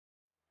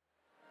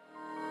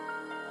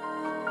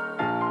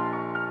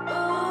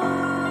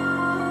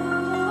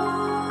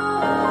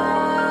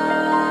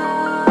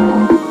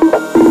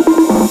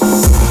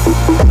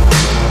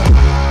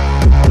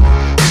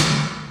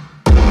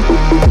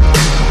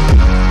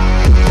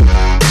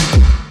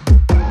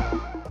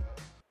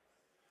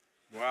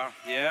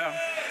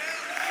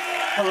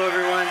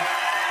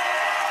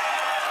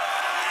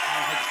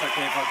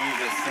I'll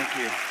do this. Thank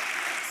you.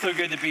 So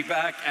good to be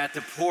back at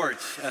the porch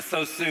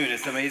so soon.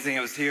 It's amazing.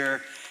 I was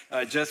here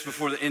just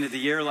before the end of the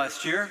year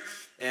last year,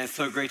 and it's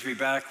so great to be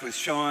back with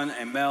Sean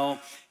and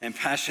Mel and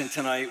Passion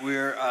tonight.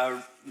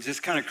 We're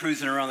just kind of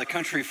cruising around the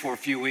country for a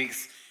few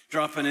weeks,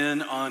 dropping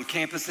in on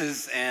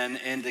campuses and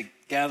into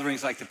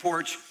gatherings like the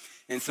porch.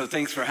 And so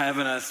thanks for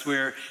having us.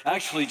 We're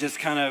actually just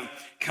kind of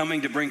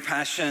coming to bring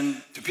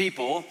passion to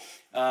people.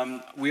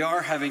 We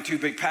are having two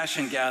big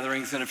passion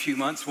gatherings in a few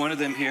months, one of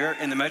them here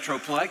in the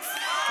Metroplex,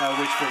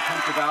 which we're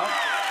pumped about,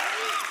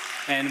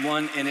 and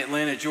one in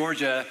Atlanta,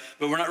 Georgia.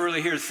 But we're not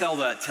really here to sell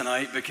that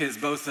tonight because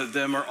both of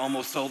them are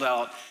almost sold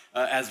out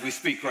as we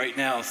speak right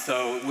now.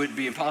 So it would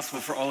be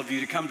impossible for all of you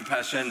to come to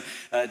Passion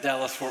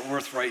Dallas, Fort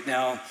Worth right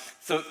now.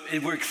 So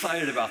we're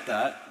excited about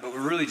that, but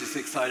we're really just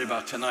excited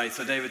about tonight.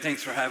 So David,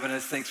 thanks for having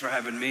us. Thanks for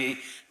having me.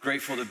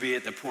 Grateful to be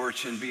at the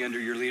porch and be under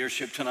your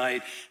leadership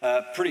tonight.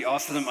 Pretty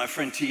awesome that my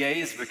friend TA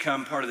has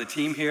become part of the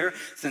team here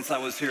since I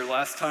was here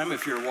last time,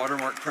 if you're a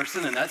Watermark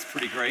person, and that's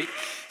pretty great.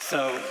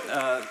 So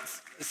a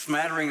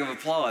smattering of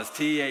applause.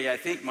 TA, I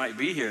think, might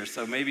be here,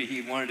 so maybe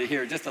he wanted to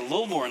hear just a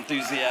little more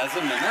enthusiasm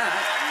than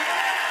that.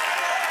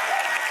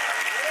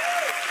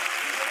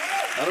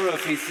 I don't know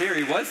if he's here.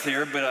 He was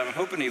here, but I'm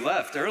hoping he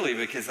left early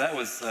because that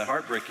was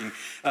heartbreaking.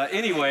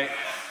 Anyway,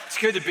 it's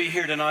good to be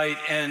here tonight,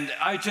 and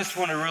I just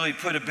want to really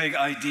put a big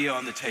idea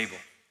on the table.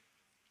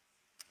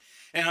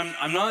 And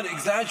I'm not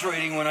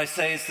exaggerating when I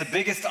say it's the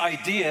biggest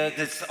idea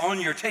that's on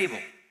your table.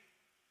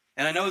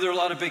 And I know there are a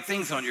lot of big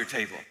things on your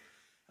table.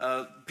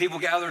 People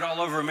gathered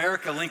all over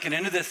America linking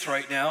into this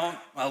right now.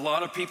 A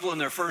lot of people in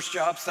their first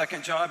job,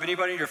 second job.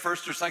 Anybody in your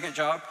first or second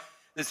job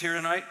that's here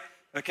tonight?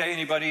 Okay,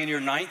 anybody in your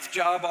ninth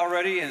job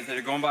already and that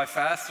are going by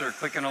fast or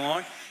clicking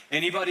along?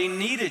 Anybody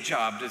need a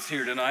job that's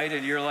here tonight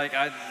and you're like,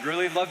 I'd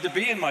really love to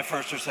be in my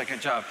first or second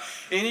job?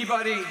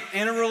 Anybody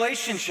in a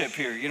relationship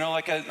here? You know,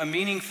 like a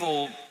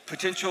meaningful,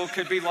 potential,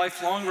 could be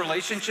lifelong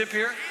relationship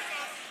here?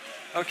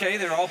 Okay,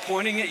 they're all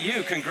pointing at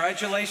you.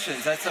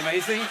 Congratulations, that's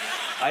amazing.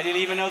 I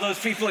didn't even know those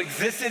people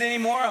existed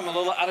anymore. I'm a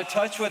little out of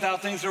touch with how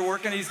things are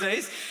working these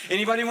days.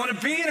 Anybody want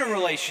to be in a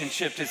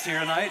relationship that's here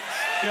tonight?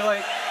 You're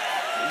like,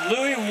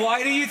 Louie,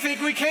 why do you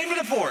think we came to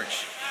the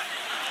porch?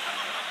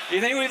 You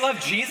think we love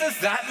Jesus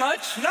that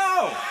much?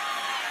 No.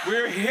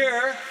 We're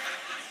here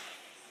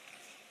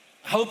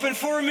hoping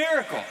for a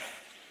miracle.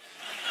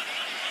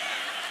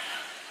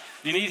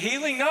 You need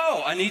healing?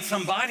 No. I need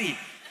somebody.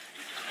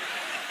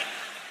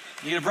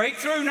 Need a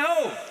breakthrough?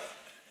 No.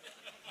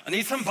 I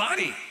need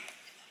somebody.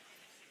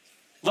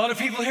 A lot of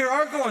people here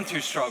are going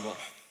through struggle.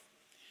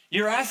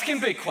 You're asking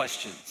big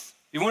questions.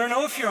 You want to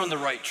know if you're on the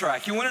right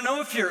track. You want to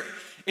know if you're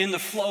in the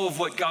flow of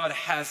what God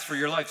has for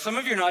your life. Some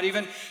of you are not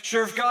even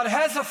sure if God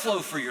has a flow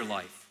for your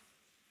life.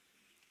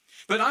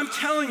 But I'm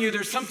telling you,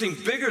 there's something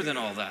bigger than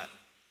all that.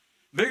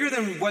 Bigger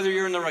than whether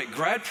you're in the right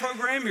grad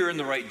program, you're in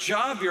the right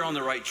job, you're on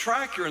the right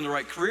track, you're in the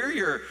right career,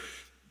 you're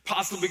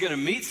possibly going to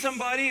meet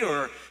somebody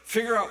or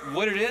figure out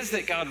what it is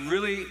that God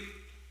really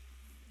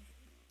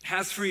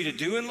has for you to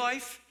do in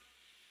life.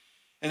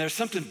 And there's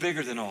something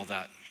bigger than all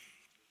that.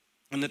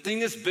 And the thing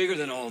that's bigger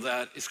than all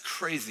that is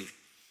crazy.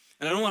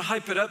 And I don't want to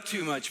hype it up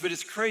too much, but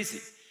it's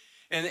crazy.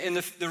 And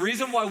the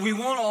reason why we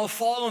won't all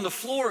fall on the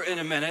floor in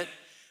a minute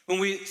when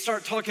we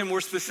start talking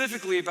more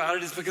specifically about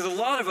it is because a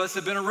lot of us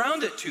have been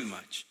around it too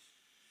much.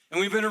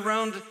 And we've been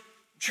around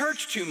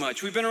church too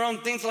much. We've been around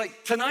things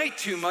like tonight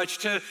too much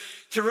to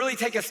really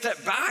take a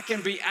step back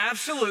and be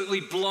absolutely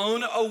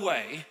blown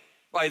away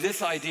by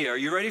this idea. Are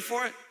you ready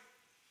for it?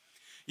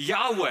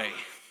 Yahweh,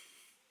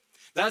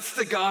 that's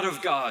the God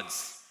of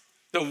gods,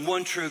 the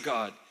one true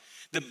God.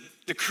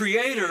 The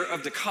creator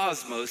of the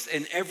cosmos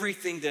and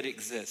everything that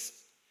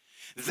exists.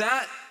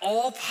 That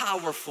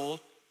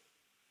all-powerful,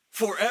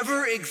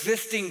 forever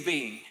existing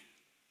being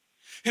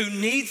who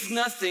needs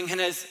nothing and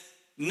has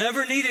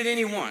never needed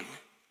anyone,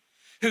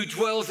 who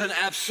dwells in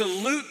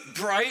absolute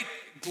bright,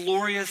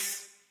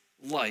 glorious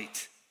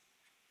light,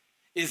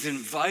 is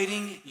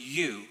inviting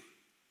you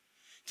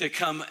to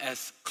come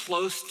as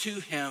close to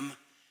him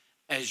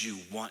as you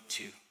want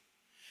to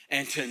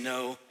and to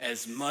know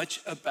as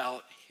much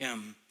about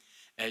him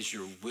as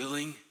you're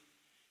willing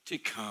to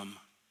come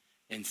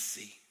and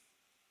see.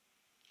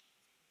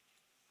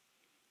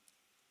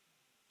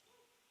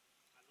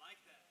 I like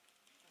that.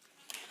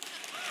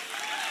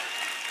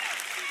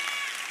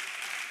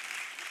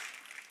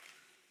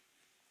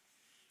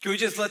 Can we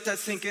just let that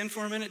sink in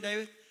for a minute,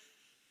 David?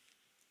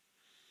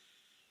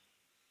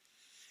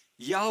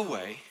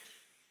 Yahweh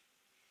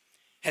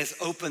has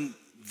opened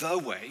the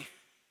way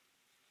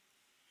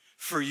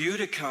for you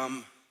to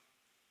come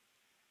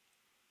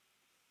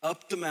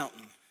up the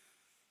mountain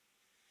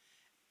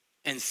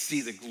and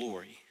see the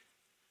glory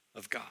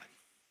of God.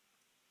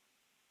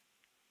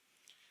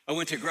 I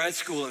went to grad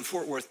school in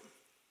Fort Worth,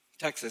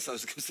 Texas. I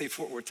was going to say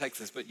Fort Worth,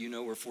 Texas, but you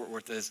know where Fort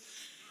Worth is.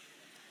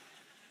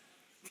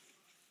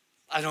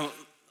 I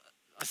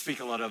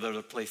speak a lot of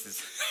other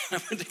places. I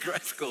went to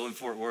grad school in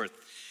Fort Worth.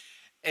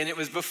 And it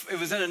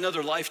was in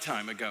another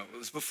lifetime ago. It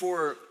was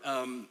before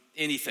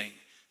anything.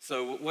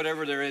 So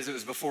whatever there is, it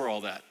was before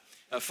all that.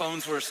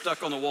 Phones were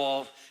stuck on the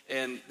wall,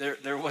 and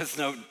there was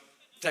no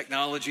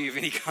technology of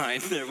any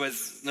kind. There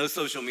was no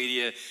social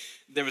media.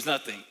 There was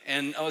nothing.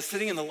 And I was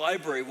sitting in the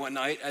library one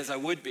night, as I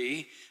would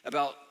be,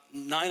 about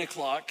 9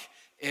 o'clock,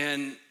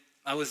 and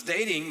I was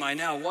dating my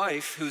now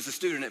wife, who's a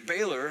student at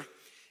Baylor,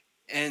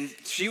 and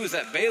she was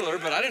at Baylor,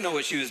 but I didn't know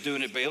what she was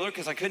doing at Baylor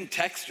because I couldn't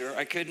text her.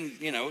 I couldn't,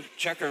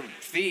 check her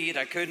feed.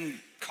 I couldn't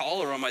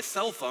call her on my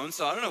cell phone,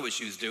 so I don't know what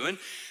she was doing.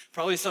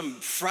 Probably some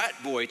frat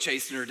boy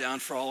chasing her down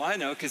for all I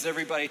know, because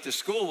everybody at the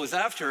school was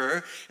after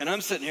her. And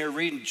I'm sitting here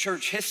reading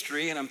church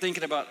history, and I'm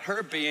thinking about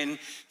her being,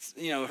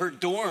 her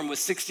dorm was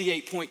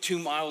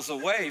 68.2 miles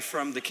away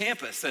from the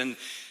campus, and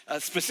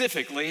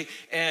specifically.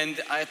 And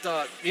I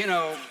thought,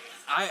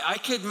 I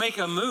could make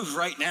a move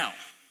right now.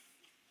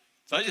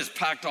 So I just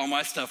packed all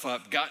my stuff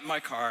up, got in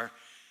my car,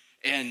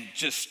 and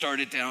just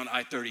started down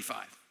I-35.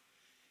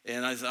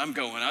 And I said, I'm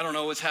going. I don't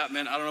know what's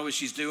happening. I don't know what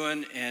she's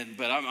doing,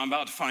 but I'm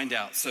about to find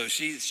out. So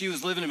she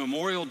was living in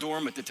Memorial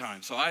Dorm at the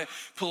time. So I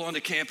pull onto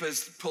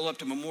campus, pull up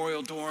to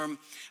Memorial Dorm.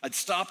 I'd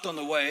stopped on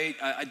the way.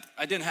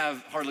 I didn't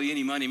have hardly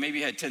any money.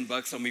 Maybe I had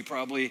 $10 on me,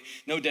 probably.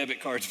 No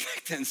debit cards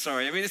back then,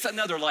 sorry. I mean, it's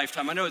another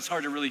lifetime. I know it's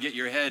hard to really get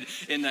your head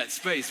in that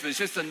space, but it's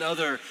just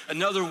another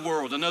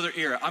world, another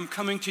era. I'm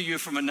coming to you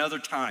from another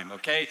time,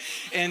 okay?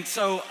 And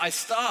so I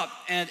stop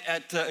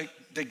at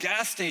the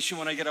gas station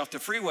when I get off the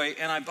freeway,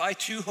 and I buy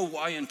 2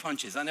 Hawaiian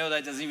punches. I know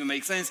that doesn't even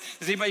make sense.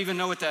 Does anybody even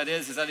know what that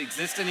is? Does that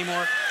exist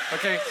anymore?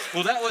 Okay,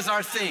 well, that was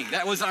our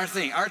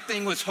thing. Our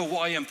thing was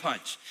Hawaiian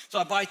punch. So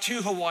I buy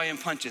 2 Hawaiian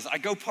punches. I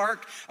go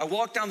park, I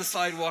walk down the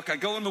sidewalk, I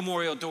go in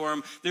Memorial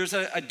Dorm. There's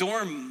a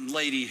dorm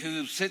lady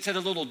who sits at a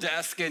little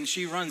desk, and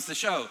she runs the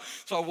show.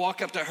 So I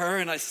walk up to her,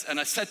 and I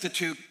set the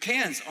 2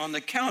 cans on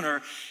the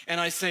counter,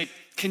 and I say,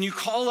 can you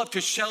call up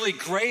to Shelly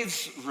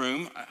Graves'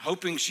 room,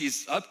 hoping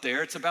she's up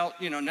there. It's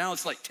about, now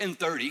it's like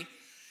 10:30.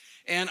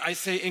 And I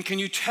say, and can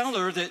you tell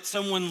her that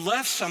someone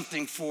left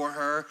something for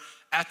her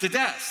at the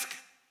desk?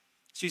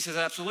 She says,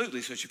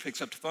 absolutely. So she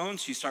picks up the phone,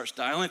 she starts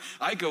dialing.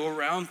 I go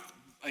around,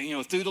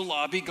 through the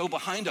lobby, go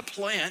behind a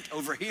plant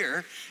over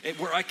here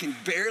where I can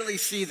barely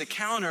see the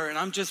counter, and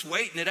I'm just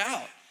waiting it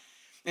out.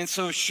 And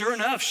so sure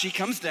enough, she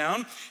comes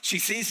down, she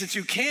sees the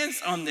 2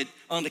 cans on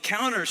the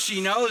counter.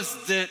 She knows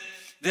that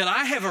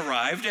I have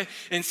arrived,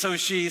 and so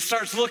she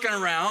starts looking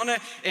around,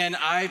 and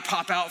I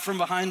pop out from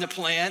behind the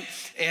plant,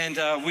 and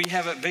we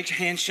have a big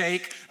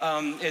handshake.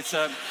 It's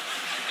a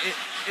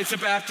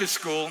Baptist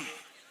school.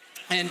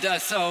 And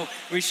so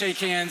we shake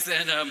hands,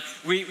 and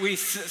we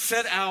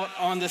sit out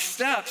on the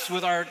steps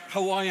with our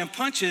Hawaiian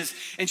punches,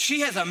 and she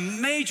has a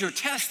major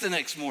test the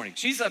next morning.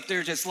 She's up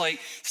there just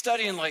like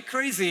studying like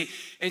crazy,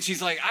 and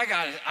she's like, I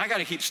got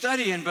to keep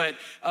studying, but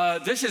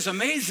this is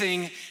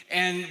amazing.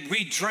 And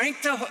we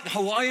drank the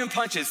Hawaiian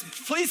punches.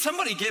 Please,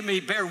 somebody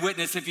bear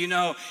witness if you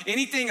know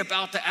anything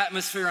about the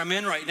atmosphere I'm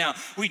in right now.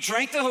 We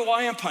drank the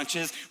Hawaiian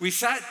punches. We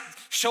sat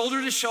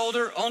shoulder to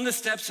shoulder on the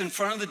steps in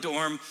front of the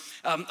dorm.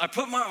 I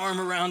put my arm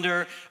around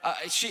her.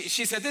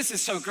 She said, this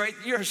is so great.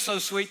 You're so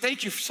sweet.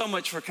 Thank you so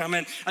much for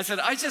coming. I said,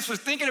 I just was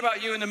thinking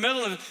about you in the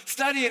middle of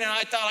studying, and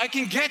I thought I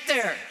can get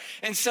there.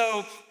 And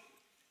so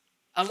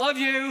I love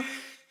you,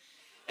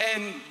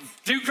 and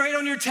do great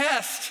on your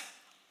test.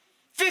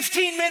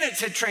 15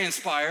 minutes had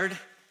transpired,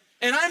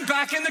 and I'm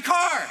back in the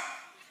car,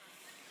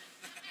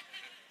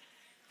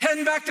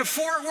 heading back to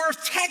Fort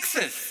Worth,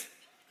 Texas,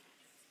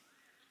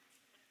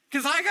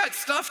 because I got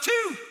stuff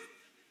too.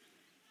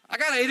 I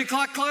got an 8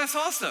 o'clock class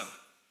also.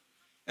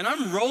 And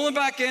I'm rolling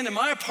back into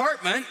my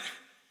apartment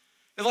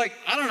at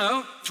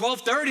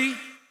 12:30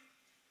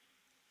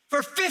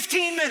 for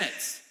 15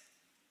 minutes.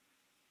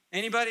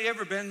 Anybody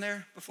ever been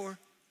there before?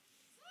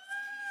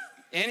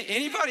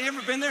 Anybody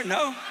ever been there?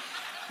 No?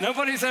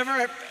 Nobody's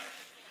ever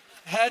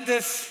had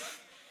this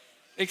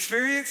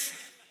experience?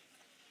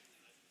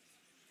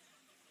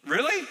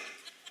 Really?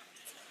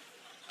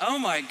 Oh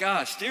my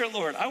gosh, dear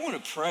Lord, I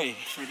want to pray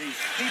for these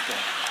people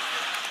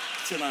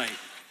tonight.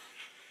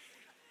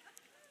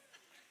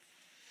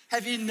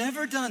 Have you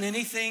never done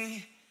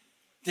anything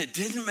that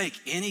didn't make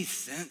any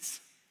sense?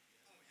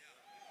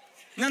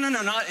 No,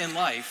 not in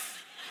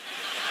life.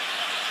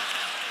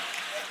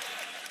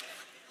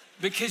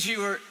 Because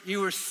you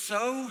were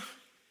so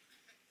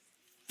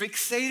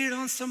fixated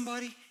on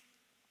somebody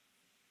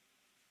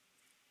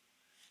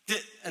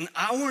that an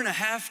hour and a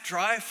half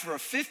drive for a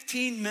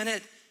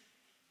 15-minute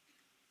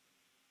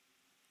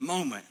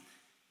moment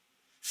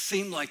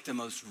seemed like the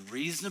most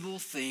reasonable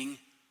thing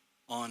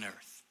on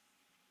earth.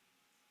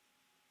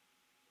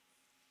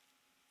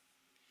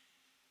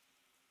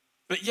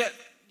 But yet,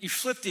 you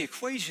flip the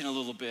equation a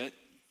little bit,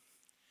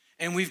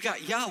 and we've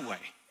got Yahweh,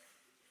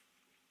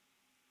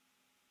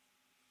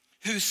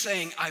 who's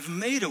saying, I've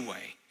made a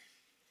way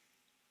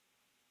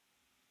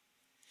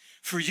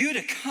for you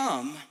to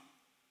come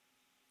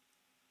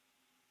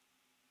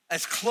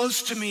as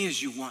close to me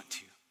as you want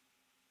to.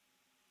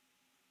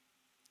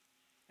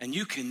 And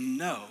you can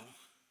know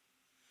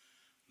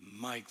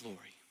my glory.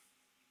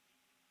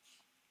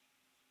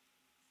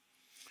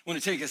 I want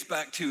to take us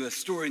back to a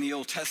story in the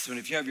Old Testament.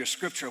 If you have your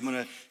scripture, I'm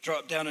going to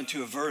drop down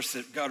into a verse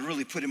that God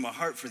really put in my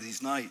heart for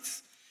these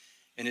nights.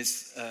 And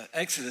it's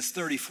Exodus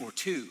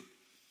 34:2.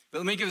 But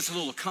let me give us a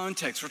little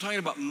context. We're talking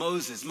about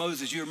Moses.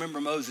 Moses, you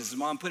remember Moses. His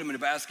mom put him in a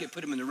basket,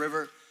 put him in the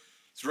river.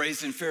 He's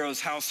raised in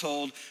Pharaoh's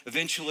household.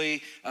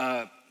 Eventually,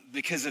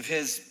 because of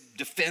his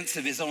defense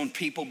of his own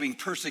people being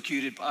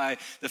persecuted by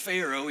the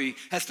Pharaoh, he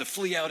has to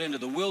flee out into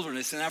the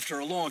wilderness. And after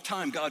a long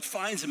time, God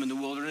finds him in the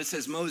wilderness,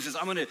 says, Moses,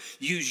 I'm going to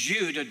use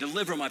you to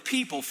deliver my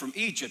people from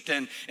Egypt.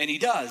 And he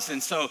does.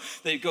 And so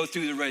they go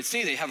through the Red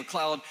Sea. They have a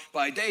cloud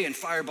by day and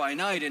fire by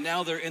night. And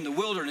now they're in the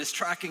wilderness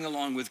tracking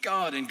along with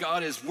God. And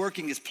God is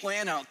working his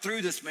plan out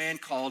through this man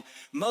called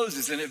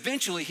Moses. And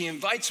eventually he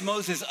invites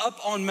Moses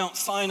up on Mount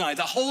Sinai,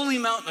 the holy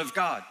mountain of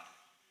God.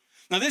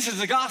 Now, this is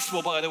the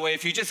gospel, by the way.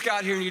 If you just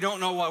got here and you don't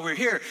know why we're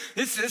here,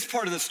 this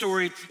part of the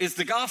story is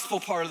the gospel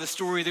part of the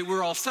story that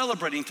we're all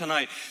celebrating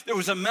tonight. There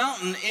was a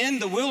mountain in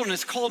the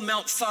wilderness called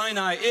Mount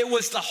Sinai. It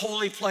was the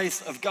holy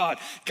place of God.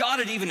 God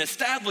had even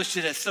established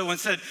it as so and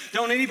said,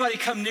 don't anybody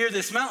come near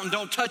this mountain.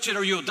 Don't touch it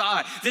or you'll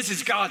die. This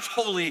is God's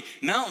holy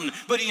mountain.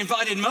 But he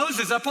invited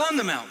Moses up on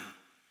the mountain.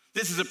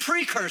 This is a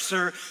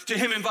precursor to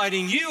him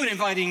inviting you and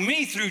inviting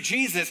me through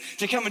Jesus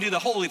to come into the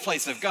holy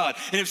place of God.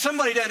 And if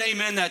somebody doesn't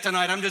amen that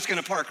tonight, I'm just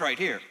going to park right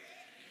here.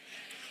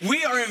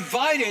 We are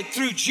invited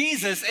through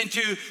Jesus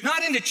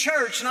not into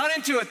church, not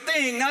into a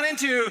thing, not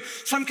into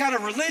some kind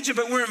of religion,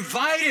 but we're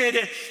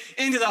invited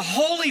into the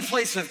holy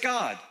place of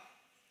God.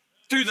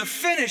 Through the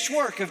finished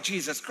work of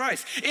Jesus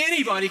Christ.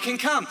 Anybody can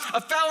come. A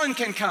felon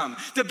can come.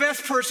 The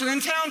best person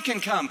in town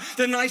can come.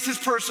 The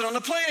nicest person on the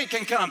planet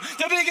can come.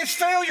 The biggest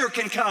failure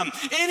can come.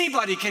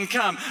 Anybody can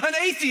come. An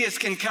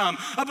atheist can come.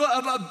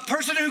 A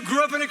person who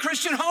grew up in a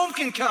Christian home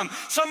can come.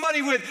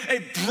 Somebody with a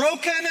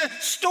broken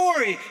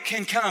story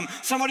can come.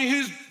 Somebody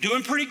who's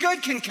doing pretty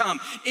good can come.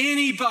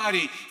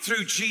 Anybody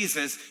through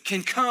Jesus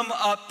can come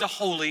up the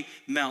holy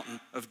mountain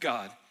of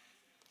God.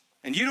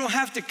 And you don't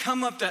have to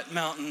come up that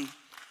mountain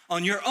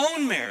on your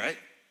own merit.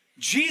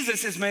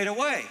 Jesus has made a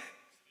way.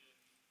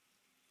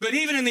 But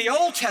even in the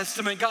Old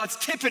Testament, God's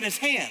tipping his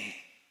hand.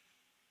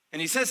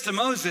 And he says to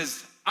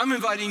Moses, I'm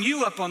inviting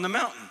you up on the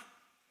mountain.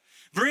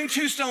 Bring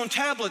 2 stone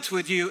tablets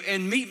with you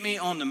and meet me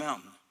on the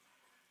mountain.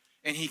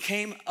 And he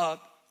came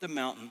up the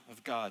mountain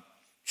of God.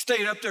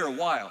 Stayed up there a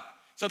while.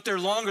 It's up there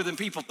longer than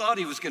people thought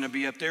he was going to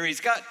be up there.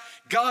 He's got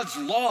God's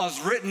laws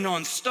written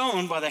on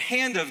stone by the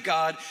hand of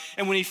God.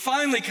 And when he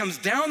finally comes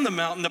down the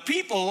mountain, the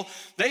people,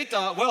 they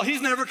thought, well,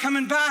 he's never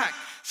coming back.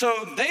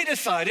 So they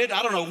decided,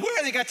 I don't know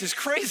where they got this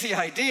crazy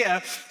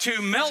idea,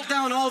 to melt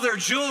down all their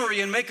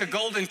jewelry and make a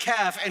golden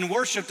calf and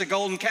worship the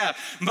golden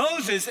calf.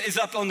 Moses is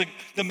up on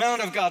the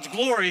Mount of God's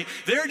glory.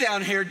 They're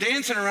down here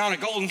dancing around a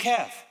golden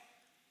calf.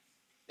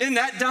 Isn't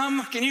that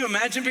dumb? Can you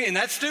imagine being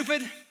that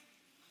stupid?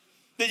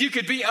 That you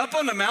could be up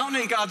on the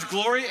mountain in God's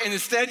glory and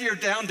instead you're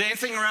down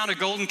dancing around a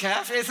golden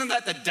calf? Isn't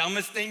that the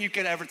dumbest thing you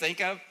could ever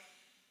think of?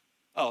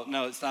 Oh,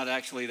 no, it's not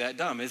actually that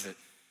dumb, is it?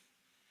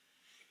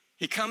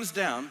 He comes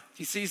down,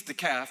 he sees the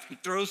calf, he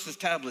throws his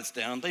tablets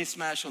down, they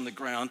smash on the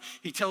ground.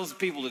 He tells the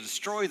people to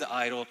destroy the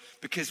idol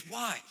because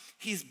why?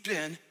 He's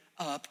been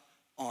up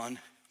on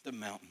the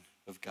mountain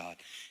of God.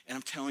 And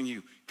I'm telling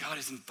you, God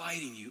is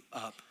inviting you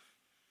up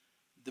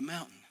the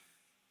mountain.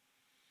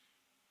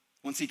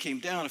 Once he came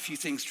down, a few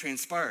things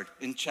transpired.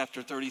 In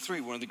chapter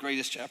 33, one of the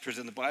greatest chapters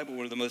in the Bible,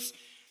 one of the most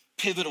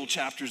pivotal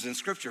chapters in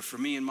Scripture for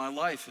me in my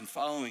life in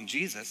following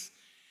Jesus.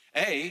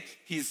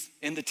 He's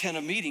in the tent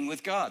of meeting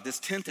with God, this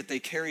tent that they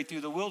carried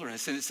through the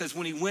wilderness. And it says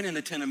when he went in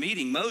the tent of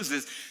meeting,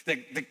 Moses,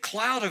 the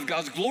cloud of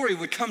God's glory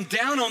would come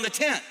down on the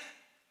tent.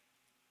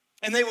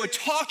 And they would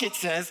talk, it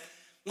says,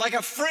 like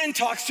a friend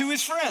talks to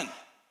his friend.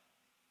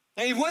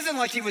 And it wasn't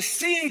like he was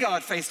seeing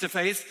God face to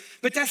face,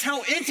 but that's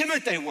how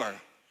intimate they were.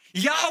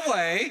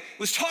 Yahweh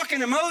was talking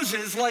to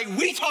Moses like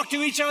we talk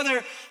to each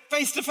other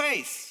face to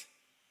face.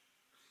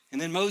 And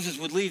then Moses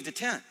would leave the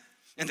tent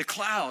and the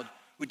cloud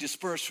would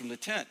disperse from the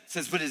tent. It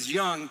says, but his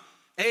young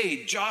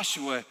aide,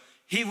 Joshua,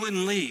 he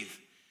wouldn't leave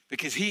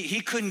because he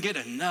couldn't get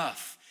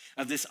enough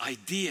of this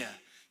idea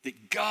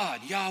that God,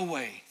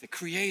 Yahweh, the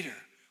creator,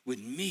 would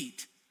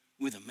meet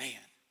with a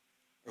man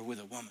or with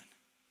a woman.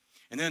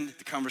 And then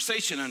the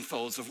conversation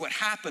unfolds of what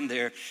happened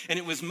there. And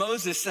it was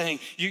Moses saying,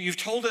 you've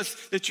told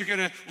us that you're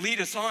going to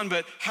lead us on,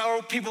 but how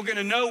are people going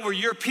to know we're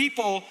your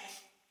people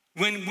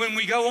when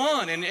we go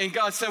on? And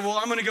God said, well,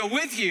 I'm going to go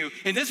with you.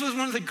 And this was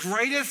one of the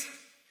greatest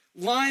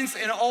lines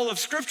in all of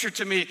Scripture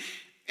to me.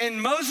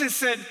 And Moses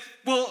said,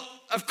 well,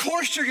 of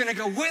course you're going to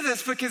go with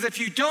us, because if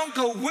you don't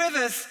go with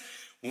us,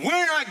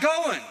 we're not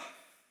going.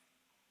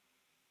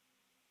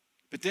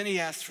 But then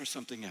he asked for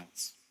something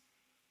else.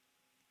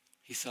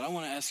 He said, I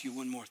want to ask you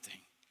one more thing.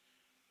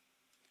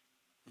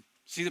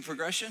 See the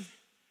progression?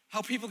 How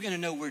are people going to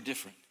know we're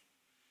different?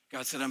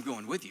 God said, I'm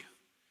going with you.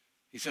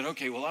 He said,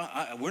 okay, well,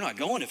 we're not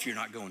going if you're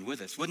not going with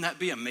us. Wouldn't that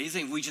be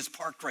amazing if we just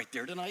parked right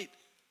there tonight?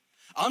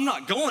 I'm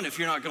not going if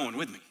you're not going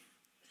with me.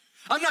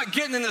 I'm not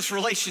getting in this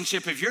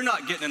relationship if you're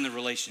not getting in the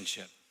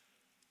relationship.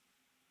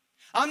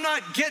 I'm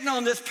not getting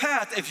on this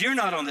path if you're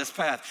not on this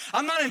path.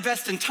 I'm not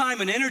investing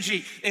time and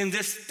energy in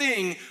this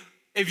thing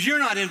if you're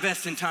not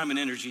investing time and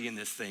energy in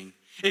this thing.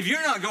 If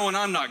you're not going,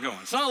 I'm not going.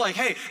 It's not like,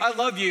 hey, I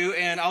love you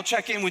and I'll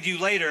check in with you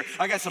later.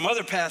 I got some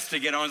other paths to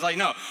get on. It's like,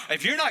 no,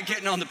 if you're not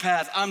getting on the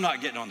path, I'm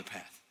not getting on the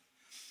path.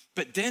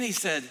 But then he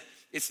said,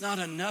 it's not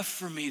enough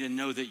for me to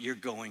know that you're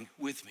going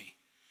with me.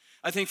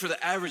 I think for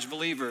the average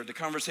believer, the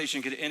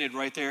conversation could have ended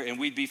right there and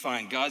we'd be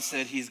fine. God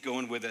said he's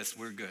going with us,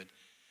 we're good.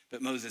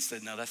 But Moses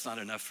said, no, that's not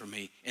enough for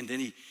me. And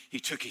then he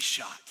took his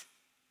shot.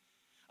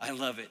 I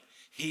love it.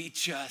 He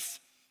just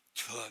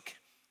took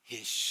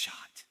his shot.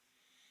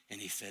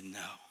 And he said, no,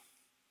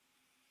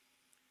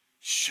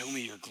 show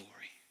me your glory.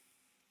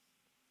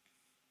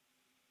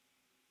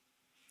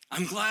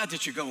 I'm glad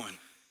that you're going,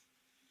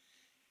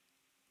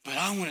 but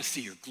I want to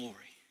see your glory.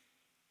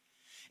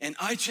 And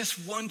I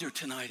just wonder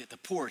tonight at the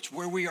porch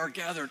where we are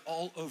gathered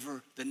all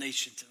over the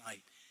nation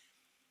tonight,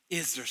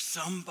 is there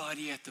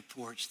somebody at the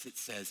porch that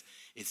says,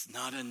 it's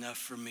not enough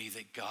for me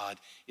that God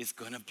is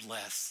going to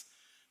bless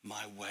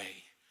my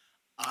way.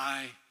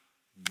 I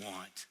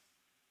want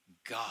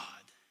God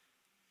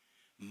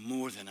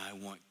more than I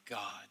want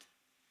God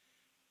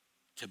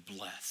to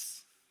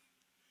bless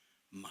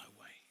my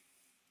way.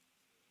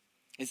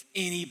 Is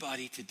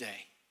anybody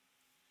today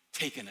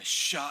taking a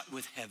shot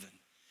with heaven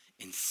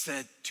and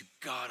said to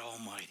God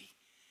Almighty,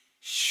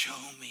 show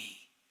me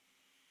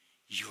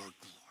your glory?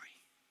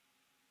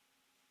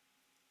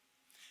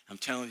 I'm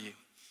telling you,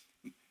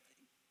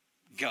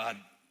 God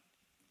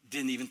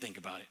didn't even think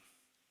about it.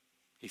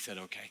 He said,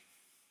 okay.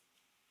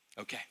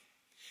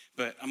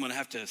 But I'm gonna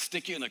have to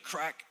stick you in the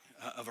crack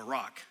of a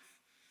rock,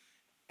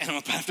 and I'm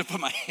gonna have to put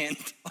my hand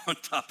on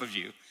top of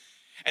you.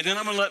 And then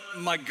I'm gonna let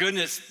my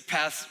goodness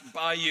pass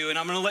by you, and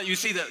I'm gonna let you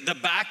see the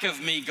back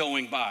of me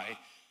going by.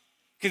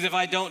 Because if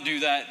I don't do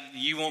that,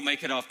 you won't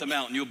make it off the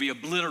mountain. You'll be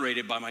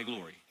obliterated by my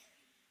glory.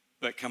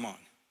 But come on.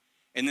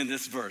 And then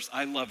this verse,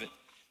 I love it.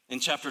 In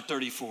chapter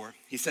 34,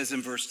 he says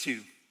in verse 2,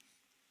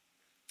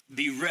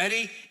 be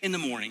ready in the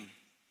morning,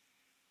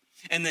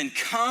 and then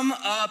come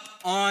up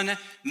on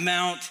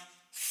Mount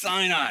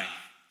Sinai.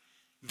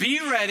 Be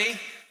ready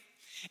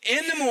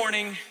in the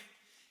morning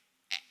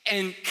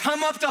and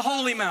come up the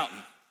holy mountain.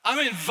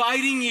 I'm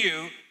inviting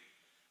you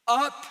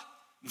up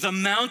the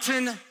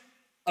mountain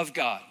of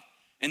God.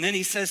 And then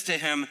he says to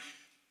him,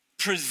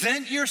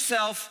 present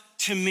yourself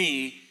to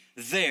me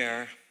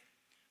there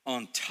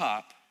on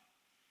top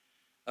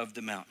of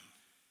the mountain.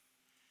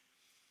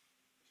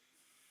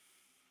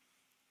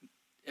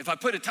 If I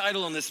put a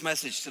title on this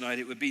message tonight,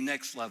 it would be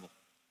Next Level.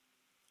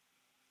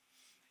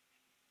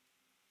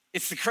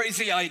 It's the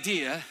crazy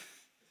idea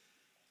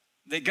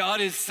that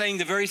God is saying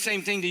the very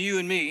same thing to you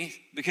and me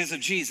because of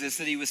Jesus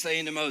that he was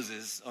saying to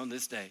Moses on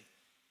this day.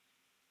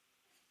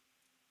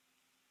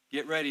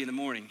 Get ready in the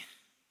morning.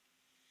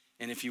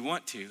 And if you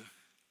want to,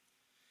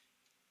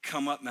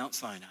 come up Mount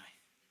Sinai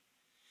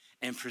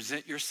and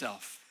present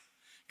yourself.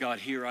 God,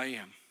 here I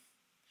am.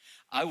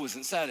 I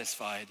wasn't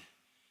satisfied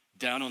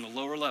down on the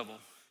lower level.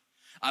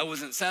 I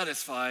wasn't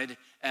satisfied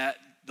at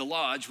the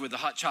lodge with the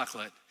hot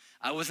chocolate.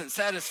 I wasn't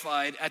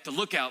satisfied at the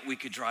lookout we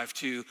could drive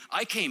to.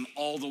 I came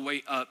all the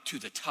way up to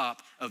the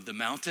top of the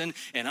mountain,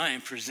 and I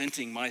am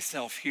presenting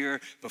myself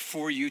here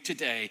before you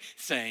today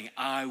saying,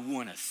 I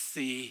want to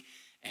see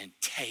and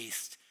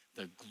taste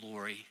the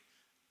glory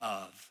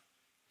of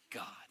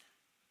God.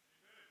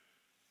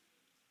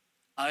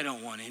 I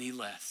don't want any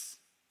less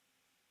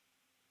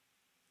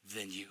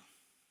than you.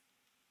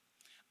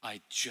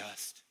 I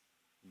just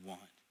want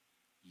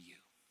you.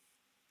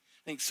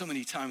 I think so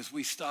many times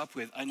we stop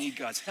with, I need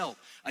God's help.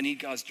 I need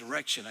God's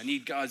direction. I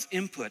need God's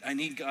input. I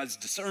need God's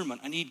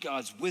discernment. I need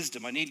God's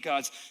wisdom. I need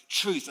God's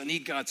truth. I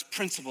need God's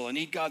principle. I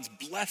need God's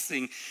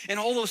blessing. And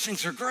all those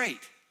things are great.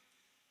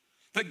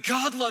 But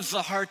God loves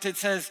the heart that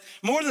says,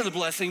 more than the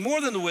blessing, more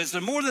than the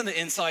wisdom, more than the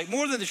insight,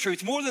 more than the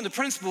truth, more than the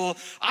principle,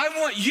 I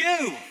want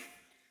you.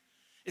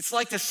 It's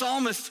like the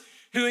psalmist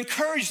who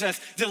encouraged us,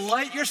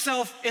 delight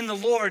yourself in the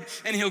Lord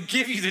and he'll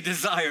give you the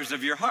desires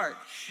of your heart.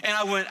 And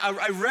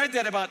I read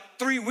that about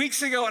 3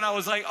 weeks ago and I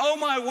was like, oh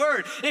my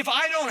word, if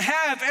I don't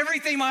have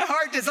everything my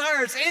heart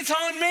desires, it's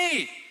on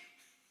me.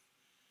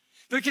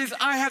 Because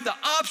I have the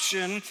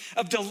option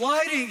of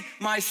delighting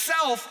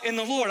myself in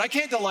the Lord. I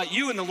can't delight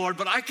you in the Lord,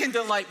 but I can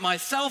delight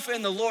myself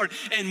in the Lord.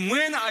 And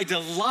when I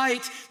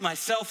delight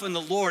myself in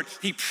the Lord,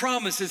 he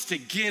promises to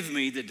give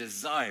me the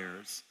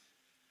desires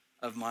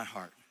of my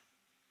heart.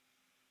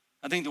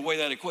 I think the way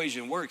that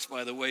equation works,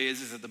 by the way,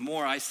 is that the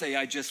more I say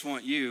I just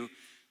want you,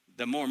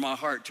 the more my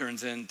heart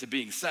turns into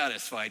being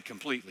satisfied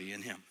completely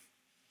in him.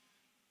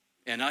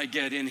 And I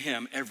get in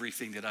him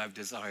everything that I've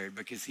desired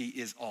because he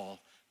is all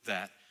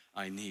that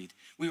I need.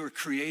 We were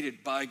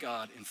created by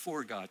God and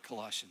for God,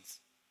 Colossians.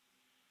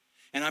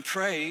 And I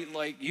pray,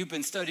 like you've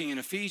been studying in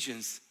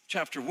Ephesians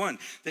chapter 1,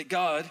 that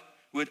God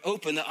would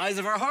open the eyes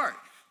of our heart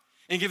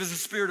and give us a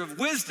spirit of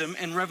wisdom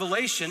and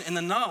revelation in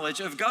the knowledge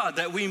of God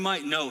that we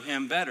might know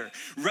him better.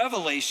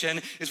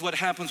 Revelation is what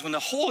happens when the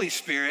Holy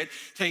Spirit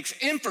takes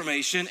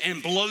information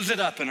and blows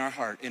it up in our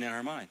heart and in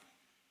our mind.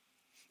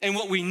 And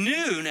what we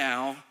knew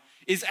now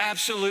is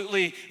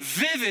absolutely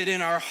vivid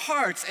in our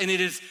hearts, and it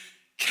is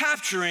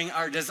capturing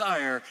our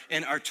desire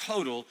and our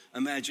total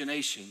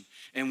imagination.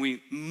 And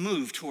we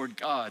move toward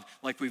God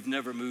like we've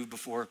never moved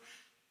before.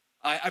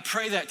 I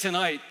pray that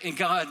tonight, and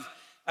God,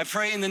 I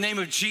pray in the name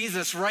of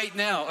Jesus right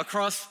now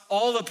across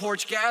all the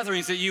porch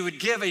gatherings that you would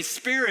give a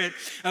spirit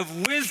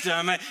of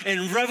wisdom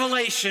and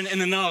revelation in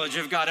the knowledge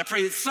of God. I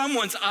pray that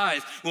someone's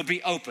eyes will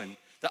be open.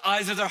 The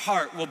eyes of their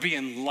heart will be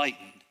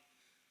enlightened,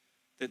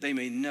 that they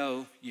may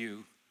know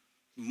you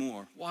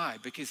more. Why?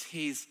 Because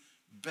he's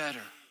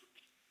better.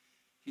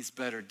 He's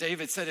better.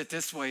 David said it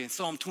this way in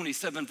Psalm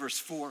 27, verse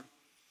 4.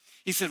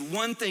 He said,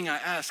 one thing I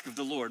ask of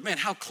the Lord. Man,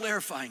 how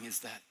clarifying is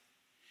that?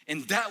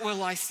 And that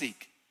will I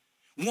seek.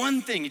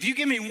 One thing. If you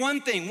give me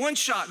one thing, one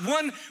shot,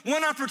 one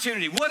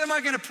opportunity, what am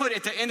I going to put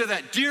at the end of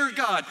that? Dear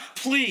God,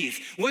 please,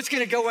 what's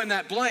going to go in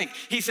that blank?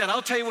 He said,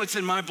 I'll tell you what's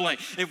in my blank.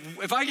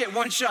 If I get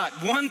one shot,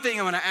 one thing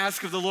I'm going to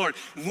ask of the Lord,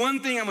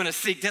 one thing I'm going to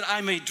seek, that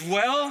I may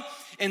dwell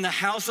in the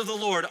house of the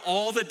Lord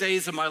all the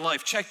days of my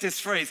life. Check this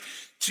phrase,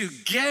 to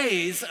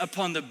gaze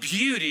upon the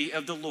beauty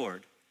of the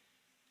Lord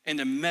and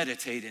to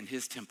meditate in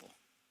his temple.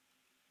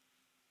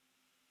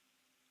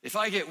 If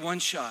I get one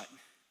shot,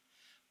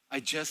 I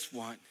just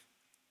want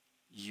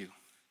you.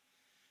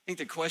 I think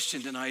the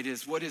question tonight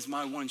is, what is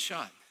my one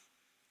shot?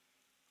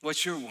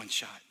 What's your one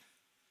shot?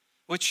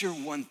 What's your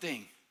one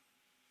thing?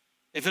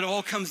 If it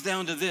all comes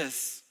down to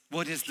this,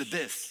 what is the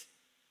this?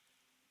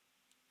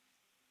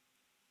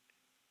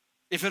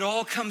 If it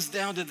all comes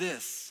down to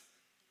this,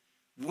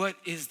 what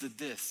is the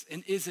this?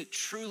 And is it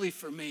truly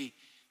for me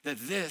that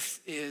this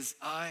is,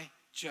 I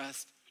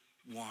just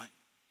want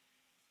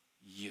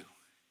you?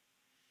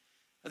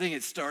 I think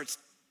it starts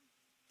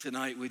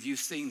tonight with you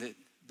seeing that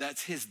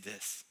that's his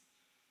this.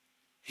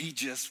 He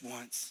just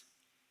wants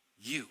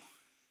you.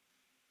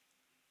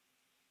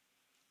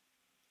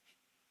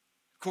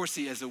 Of course,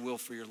 he has a will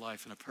for your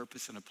life and a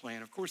purpose and a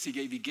plan. Of course, he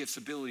gave you gifts,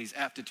 abilities,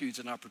 aptitudes,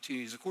 and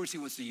opportunities. Of course, he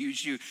wants to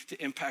use you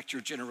to impact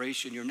your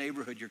generation, your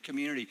neighborhood, your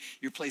community,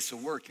 your place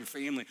of work, your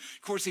family.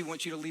 Of course, he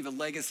wants you to leave a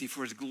legacy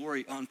for his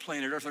glory on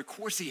planet Earth. Of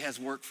course, he has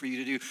work for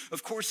you to do.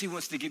 Of course, he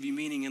wants to give you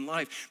meaning in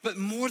life. But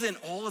more than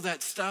all of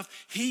that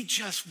stuff, he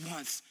just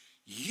wants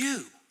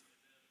you.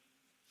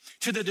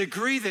 To the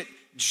degree that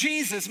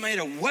Jesus made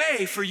a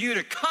way for you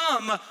to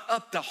come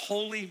up the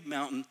holy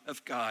mountain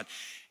of God.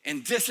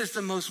 And this is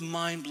the most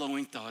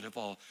mind-blowing thought of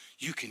all.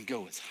 You can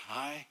go as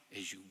high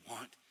as you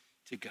want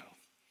to go.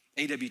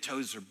 A.W.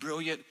 Tozer,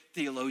 brilliant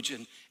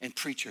theologian and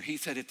preacher, he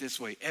said it this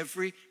way,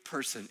 every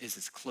person is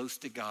as close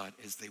to God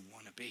as they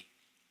want to be.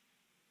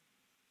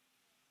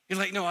 You're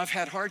like, no, I've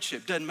had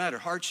hardship. Doesn't matter.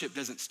 Hardship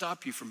doesn't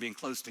stop you from being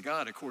close to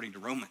God, according to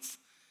Romans.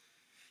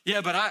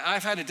 Yeah, but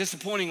I've had a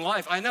disappointing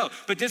life. I know,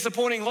 but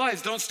disappointing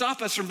lives don't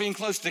stop us from being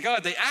close to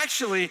God. They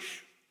actually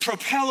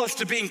propel us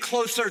to being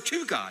closer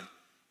to God.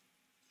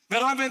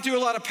 But I've been through a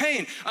lot of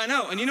pain. I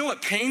know, and you know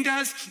what pain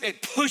does?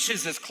 It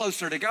pushes us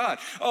closer to God.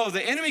 Oh,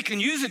 the enemy can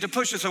use it to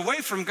push us away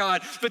from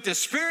God, but the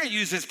Spirit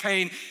uses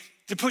pain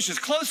to push us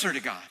closer to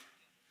God.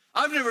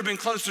 I've never been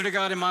closer to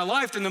God in my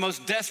life than the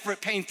most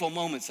desperate, painful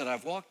moments that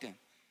I've walked in,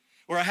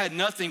 where I had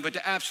nothing but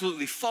to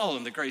absolutely fall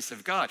in the grace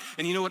of God.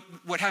 And you know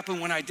what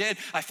happened when I did?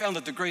 I found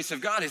that the grace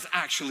of God is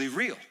actually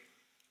real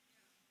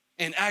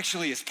and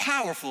actually as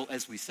powerful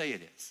as we say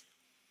it is.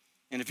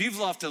 And if you've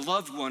lost a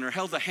loved one or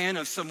held the hand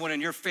of someone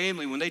in your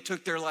family when they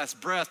took their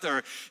last breath,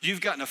 or you've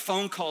gotten a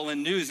phone call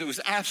and news that was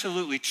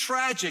absolutely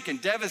tragic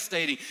and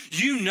devastating,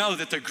 you know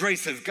that the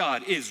grace of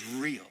God is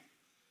real.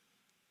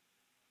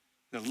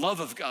 The love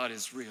of God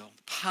is real.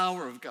 The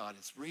power of God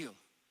is real.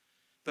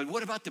 But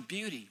what about the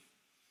beauty?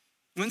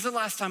 When's the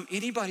last time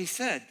anybody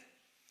said,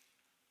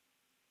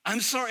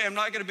 I'm sorry, I'm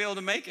not going to be able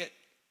to make it.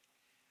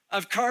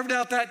 I've carved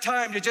out that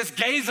time to just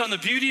gaze on the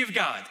beauty of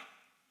God.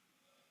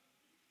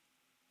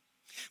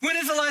 When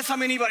is the last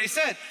time anybody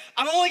said,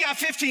 I've only got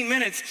 15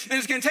 minutes and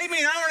it's going to take me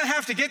an hour and a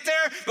half to get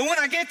there, but when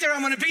I get there, I'm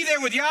going to be there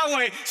with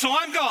Yahweh, so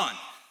I'm gone.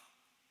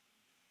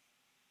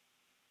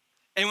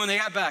 And when they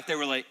got back, they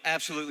were like,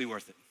 absolutely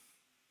worth it.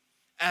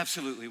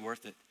 Absolutely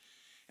worth it.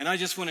 And I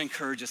just want to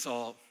encourage us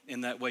all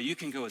in that way. You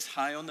can go as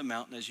high on the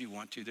mountain as you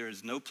want to. There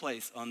is no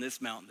place on this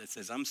mountain that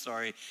says, I'm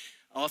sorry,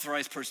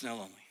 authorized personnel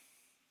only,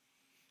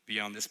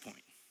 beyond this point.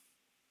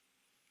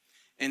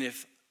 And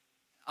if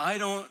I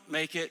don't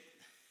make it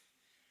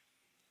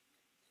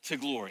to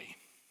glory,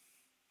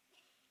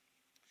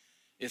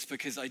 it's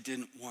because I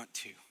didn't want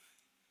to.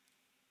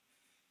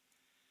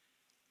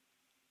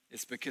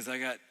 It's because I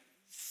got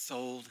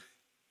sold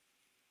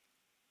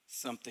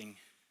something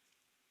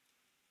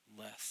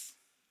less,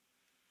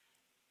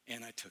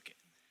 and I took it.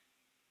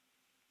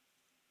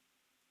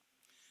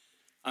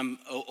 I'm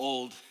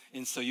old,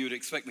 and so you would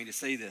expect me to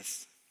say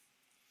this,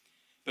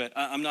 but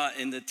I'm not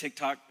in the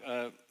TikTok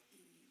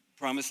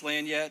promised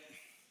land yet.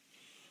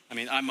 I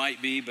mean, I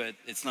might be, but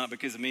it's not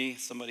because of me.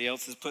 Somebody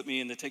else has put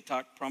me in the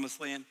TikTok promised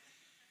land.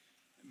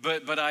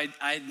 But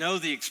I know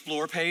the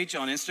Explore page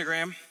on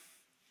Instagram,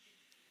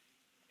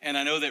 and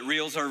I know that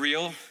reels are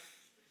real.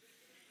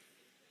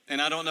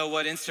 And I don't know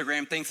what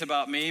Instagram thinks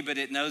about me, but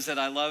it knows that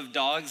I love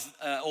dogs,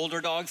 older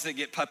dogs that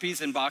get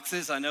puppies in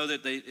boxes. I know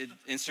that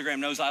Instagram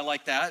knows I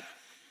like that.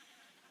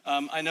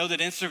 I know that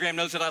Instagram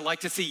knows that I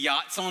like to see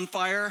yachts on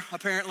fire,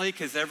 apparently,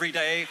 because every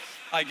day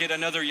I get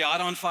another yacht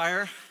on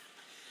fire.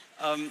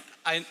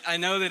 I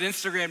know that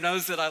Instagram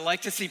knows that I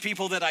like to see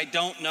people that I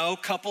don't know,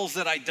 couples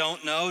that I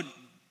don't know,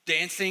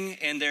 dancing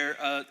in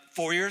their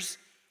foyers.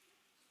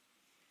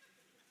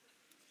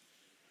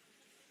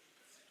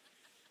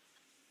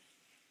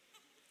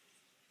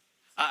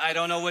 I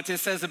don't know what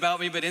this says about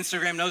me, but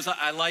Instagram knows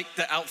I like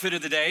the outfit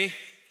of the day.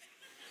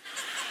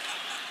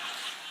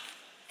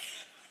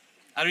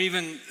 I don't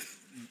even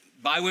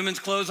buy women's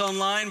clothes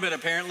online, but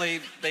apparently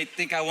they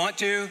think I want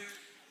to.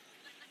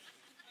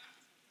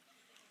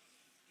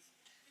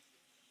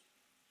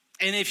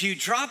 And if you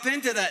drop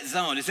into that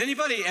zone, does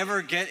anybody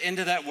ever get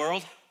into that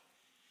world?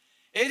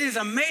 It is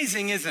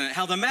amazing, isn't it,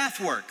 how the math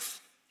works.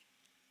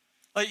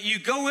 Like you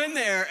go in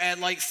there at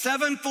like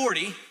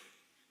 7:40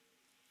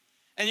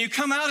 and you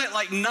come out at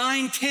like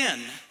 9:10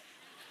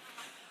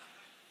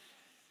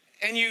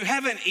 and you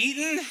haven't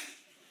eaten.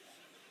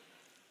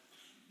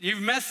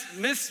 You've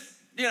missed,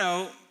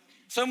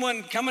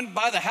 someone coming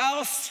by the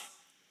house.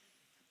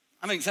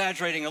 I'm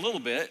exaggerating a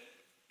little bit,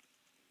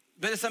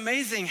 but it's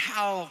amazing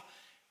how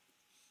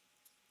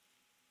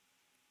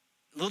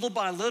little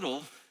by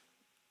little,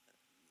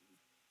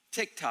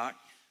 tick-tock,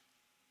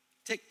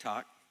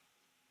 tick-tock,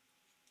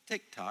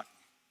 tick-tock.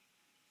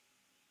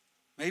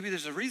 Maybe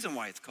there's a reason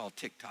why it's called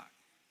tick-tock.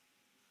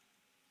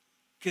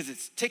 Because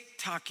it's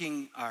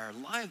tick-tocking our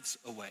lives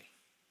away.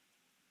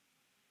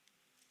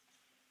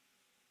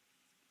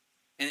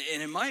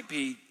 And it might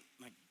be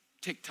like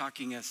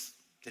tick-tocking us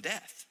to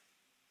death.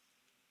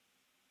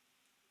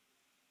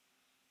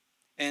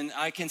 And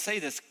I can say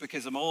this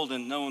because I'm old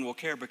and no one will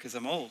care because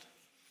I'm old.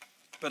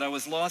 But I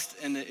was lost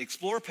in the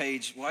Explore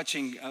page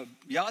watching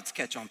yachts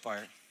catch on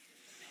fire.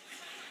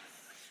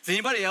 Does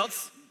anybody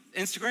else,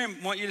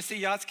 Instagram, want you to see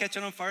yachts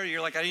catching on fire?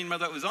 You're like, I didn't even know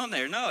that was on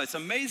there. No, it's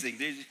amazing.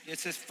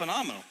 It's just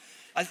phenomenal.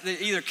 They're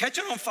either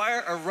catching on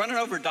fire or running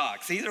over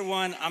docks. Either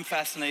one, I'm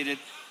fascinated.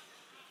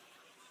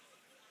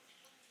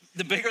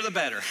 The bigger the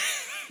better.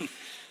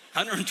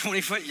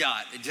 120-foot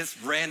yacht. It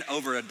just ran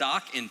over a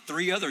dock and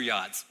 3 other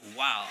yachts.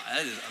 Wow,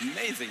 that is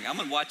amazing.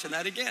 I'm watching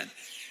that again.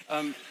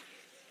 And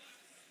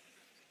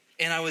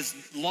I was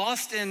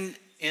lost in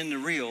the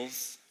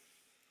reels.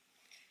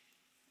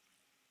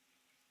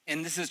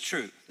 And this is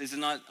true.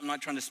 I'm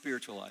not trying to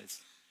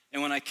spiritualize.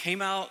 And when I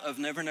came out of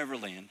Never Never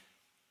Land,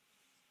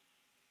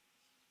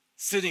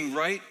 sitting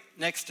right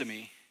next to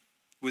me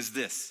was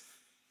this.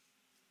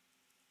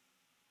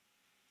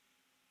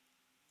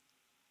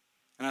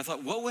 And I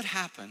thought, what would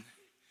happen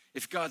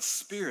if God's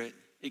Spirit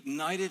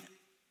ignited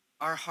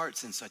our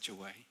hearts in such a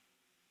way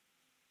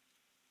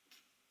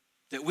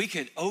that we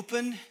could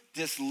open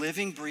this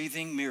living,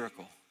 breathing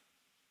miracle,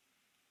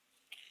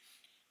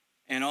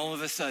 and all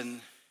of a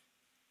sudden,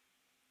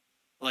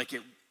 like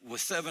it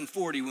was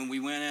 7:40 when we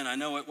went in, I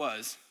know it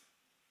was,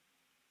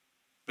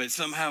 but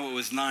somehow it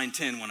was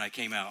 9:10 when I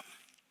came out,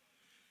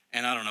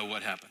 and I don't know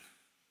what happened.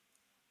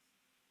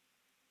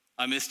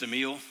 I missed a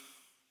meal.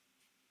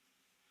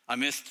 I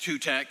missed 2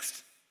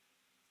 texts.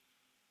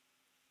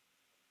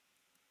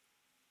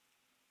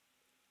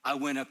 I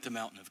went up the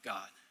mountain of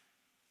God.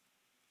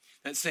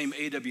 That same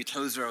A.W.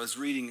 Tozer I was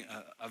reading,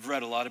 I've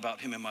read a lot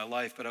about him in my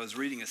life, but I was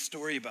reading a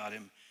story about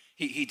him.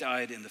 He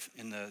died in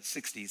the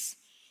 60s,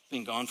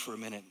 been gone for a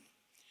minute.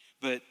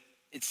 But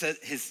it said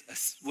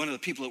one of the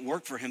people that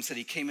worked for him said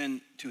he came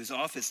into his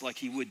office like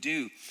he would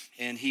do,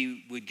 and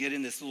he would get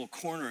in this little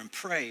corner and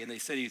pray. And they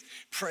said he's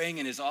praying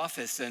in his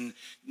office, and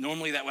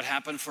normally that would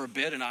happen for a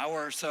bit, an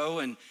hour or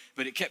so,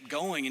 but it kept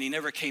going, and he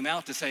never came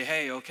out to say,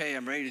 hey, okay,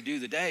 I'm ready to do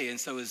the day. And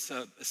so his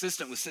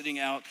assistant was sitting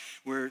out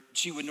where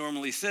she would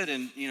normally sit,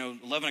 and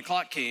 11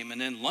 o'clock came, and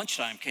then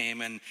lunchtime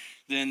came, and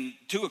then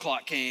 2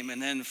 o'clock came,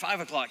 and then 5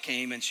 o'clock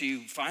came, and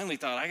she finally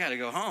thought, I got to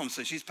go home.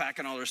 So she's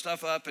packing all her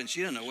stuff up, and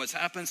she doesn't know what's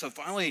happened. So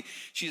finally,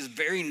 she just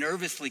very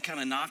nervously kind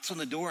of knocks on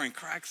the door and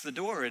cracks the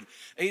door, and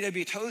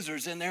A.W.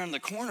 Tozer's in there in the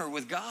corner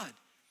with God.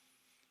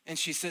 And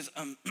she says,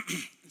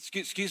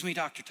 excuse me,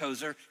 Dr.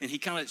 Tozer. And he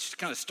kind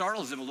of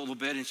startles him a little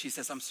bit, and she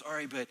says, I'm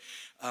sorry, but,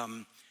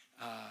 and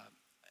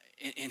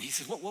he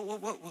says,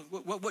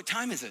 what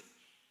time is it?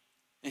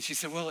 And she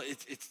said, well,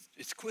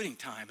 it's quitting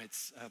time.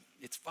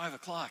 It's 5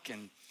 o'clock,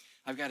 and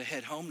I've got to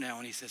head home now.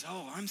 And he says,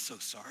 oh, I'm so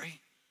sorry.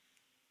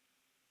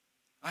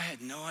 I had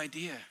no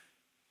idea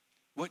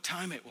what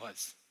time it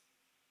was.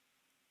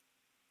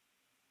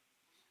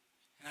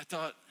 And I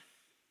thought,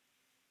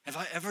 have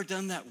I ever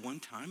done that one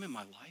time in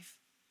my life?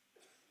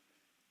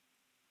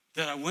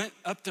 That I went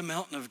up the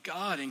mountain of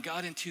God and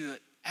got into an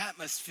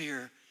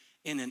atmosphere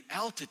in an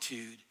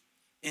altitude,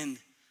 in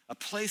a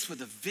place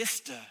with a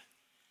vista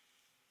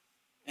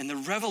and the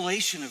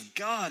revelation of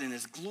God and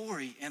his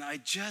glory, and I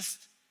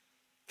just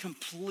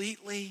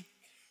completely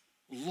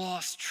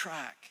lost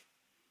track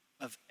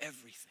of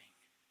everything.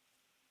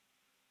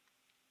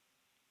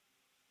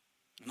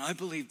 And I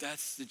believe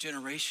that's the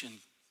generation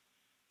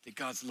that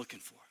God's looking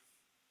for.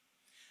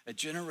 A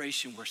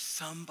generation where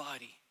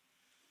somebody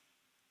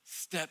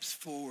steps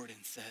forward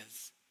and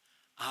says,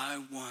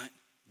 I want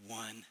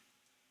one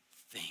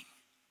thing.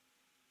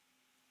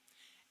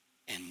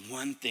 And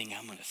one thing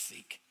I'm going to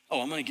seek.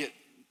 I'm going to get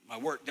my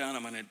work done.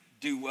 I'm going to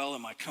do well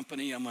in my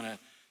company. I'm going to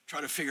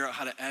try to figure out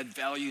how to add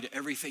value to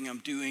everything I'm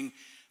doing.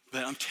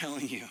 But I'm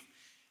telling you,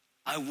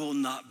 I will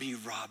not be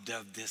robbed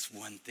of this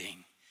one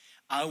thing.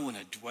 I want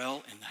to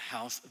dwell in the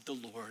house of the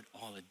Lord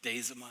all the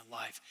days of my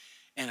life.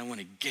 And I want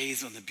to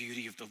gaze on the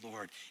beauty of the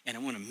Lord. And I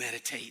want to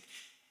meditate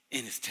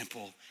in his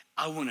temple.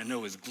 I want to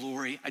know his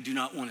glory. I do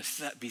not want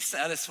to be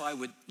satisfied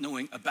with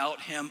knowing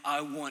about him.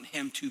 I want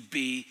him to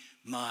be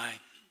my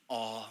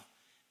all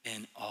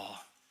in all.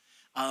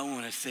 I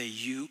want to say,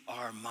 you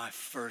are my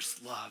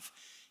first love.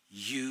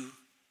 You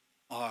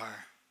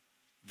are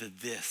the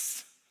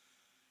this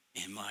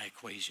in my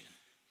equation,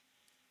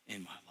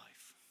 in my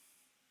life.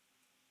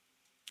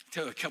 I'll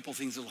tell you a couple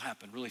things that will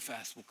happen really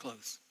fast. We'll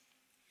close.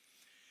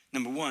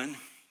 Number one,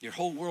 your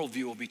whole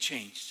worldview will be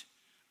changed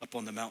up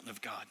on the mountain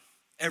of God.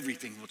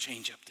 Everything will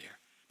change up there,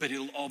 but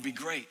it'll all be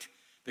great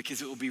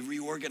because it will be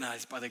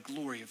reorganized by the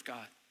glory of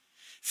God.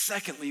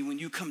 Secondly, when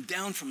you come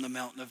down from the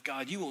mountain of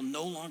God, you will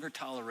no longer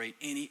tolerate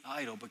any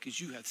idol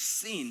because you have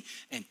seen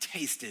and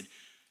tasted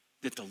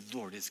that the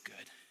Lord is good.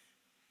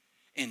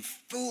 And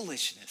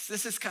foolishness,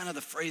 this is kind of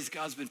the phrase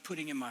God's been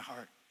putting in my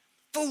heart.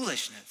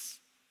 Foolishness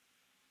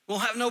will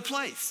have no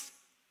place.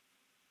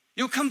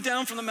 You'll come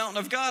down from the mountain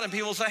of God and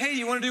people will say, hey,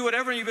 you want to do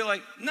whatever? And you'll be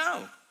like,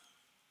 no.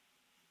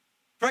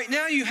 Right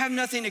now you have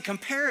nothing to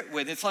compare it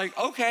with. It's like,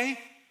 okay,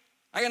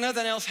 I got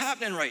nothing else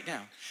happening right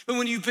now. But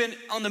when you've been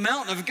on the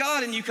mountain of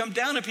God and you come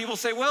down and people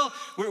say, well,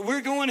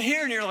 we're going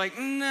here. And you're like,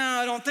 no,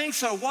 I don't think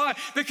so. Why?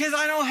 Because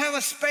I don't have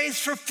a space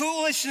for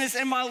foolishness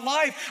in my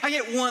life. I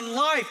get one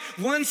life,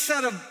 one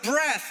set of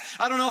breath.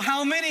 I don't know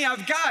how many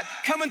I've got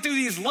coming through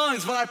these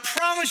lungs, but I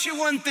promise you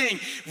one thing.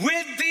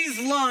 With these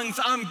lungs,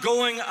 I'm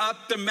going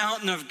up the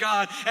mountain of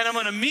God and I'm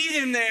going to meet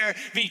him there,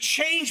 be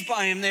changed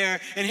by him there.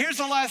 And here's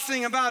the last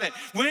thing about it.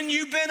 When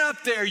you've been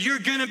up there, you're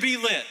going to be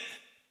lit.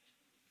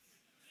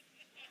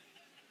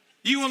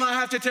 You will not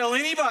have to tell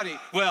anybody,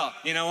 well,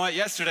 you know what,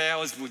 yesterday I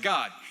was with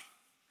God.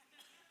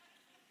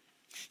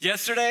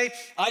 Yesterday,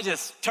 I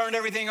just turned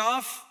everything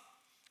off,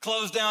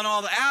 closed down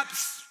all the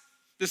apps,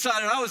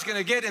 decided I was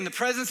gonna get in the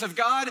presence of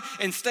God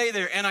and stay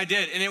there, and I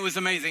did, and it was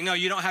amazing. No,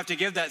 you don't have to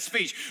give that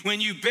speech. When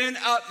you've been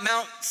up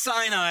Mount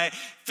Sinai,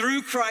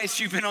 through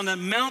Christ, you've been on the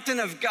mountain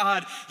of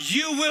God,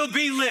 you will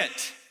be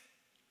lit.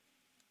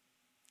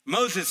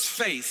 Moses'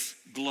 face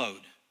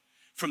glowed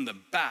from the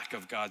back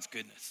of God's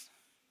goodness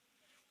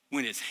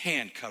when his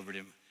hand covered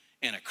him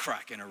in a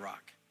crack in a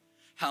rock.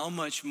 How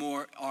much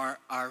more are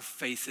our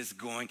faces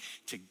going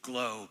to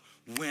glow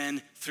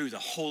when, through the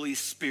Holy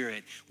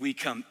Spirit, we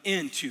come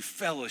into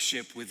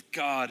fellowship with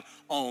God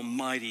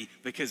Almighty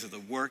because of the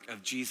work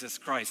of Jesus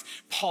Christ?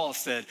 Paul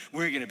said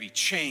we're going to be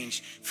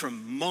changed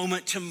from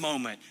moment to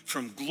moment,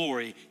 from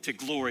glory to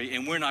glory,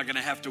 and we're not going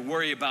to have to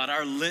worry about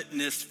our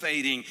litness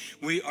fading.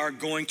 We are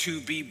going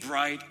to be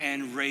bright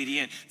and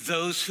radiant.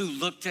 Those who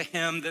look to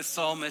him, the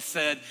psalmist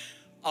said,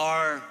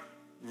 are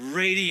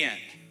radiant,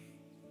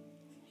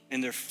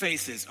 and their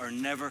faces are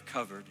never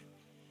covered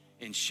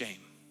in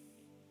shame.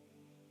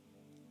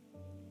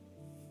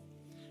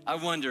 I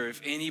wonder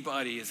if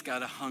anybody has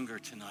got a hunger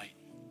tonight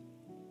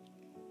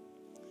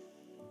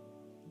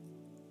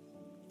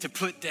to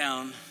put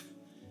down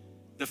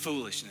the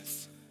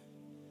foolishness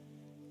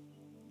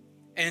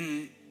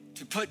and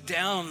to put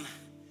down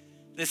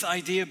this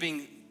idea of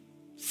being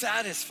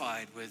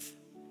satisfied with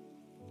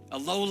a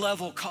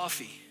low-level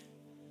coffee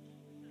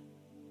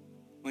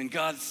when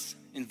God's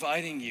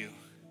inviting you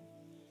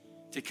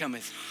to come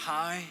as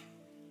high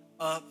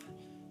up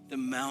the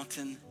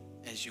mountain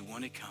as you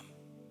want to come.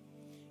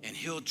 And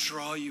he'll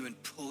draw you and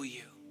pull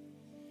you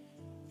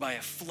by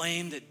a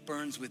flame that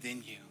burns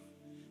within you.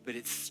 But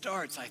it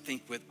starts, I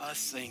think, with us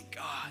saying,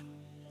 God,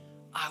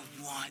 I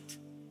want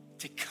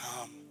to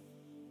come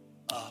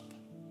up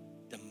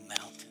the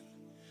mountain.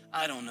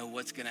 I don't know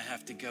what's going to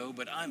have to go,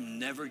 but I'm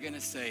never going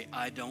to say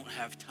I don't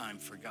have time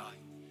for God.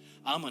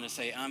 I'm going to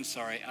say, I'm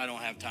sorry, I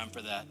don't have time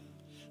for that.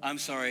 I'm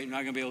sorry, I'm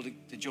not going to be able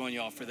to join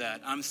y'all for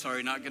that. I'm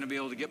sorry, not going to be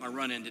able to get my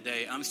run in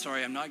today. I'm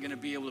sorry, I'm not going to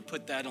be able to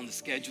put that on the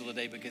schedule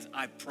today because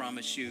I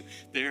promise you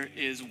there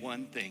is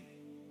one thing.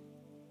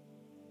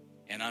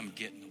 And I'm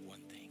getting the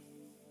one thing.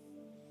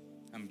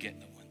 I'm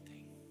getting the one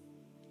thing.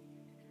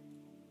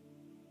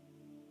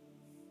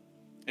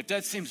 If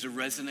that seems to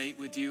resonate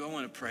with you, I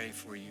want to pray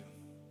for you.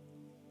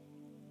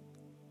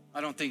 I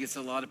don't think it's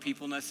a lot of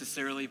people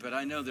necessarily, but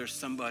I know there's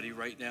somebody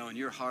right now and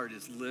your heart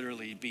is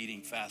literally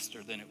beating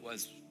faster than it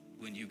was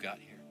when you got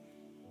here.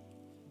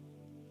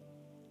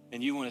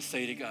 And you want to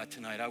say to God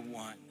tonight, I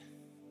want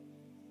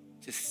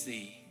to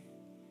see.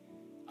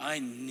 I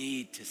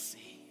need to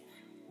see.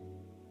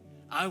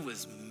 I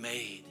was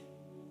made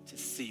to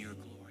see your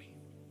glory.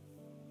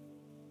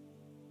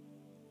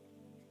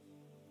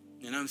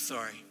 And I'm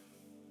sorry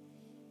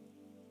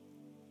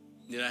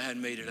that I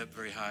hadn't made it up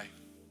very high.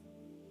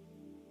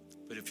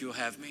 But if you'll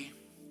have me,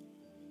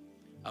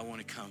 I want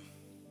to come.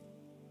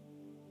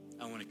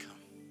 I want to come.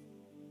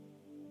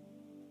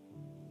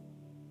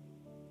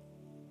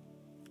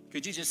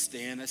 Could you just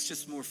stand? That's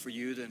just more for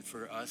you than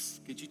for us.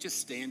 Could you just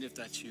stand if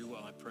that's you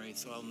while I pray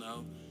so I'll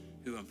know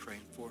who I'm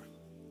praying for?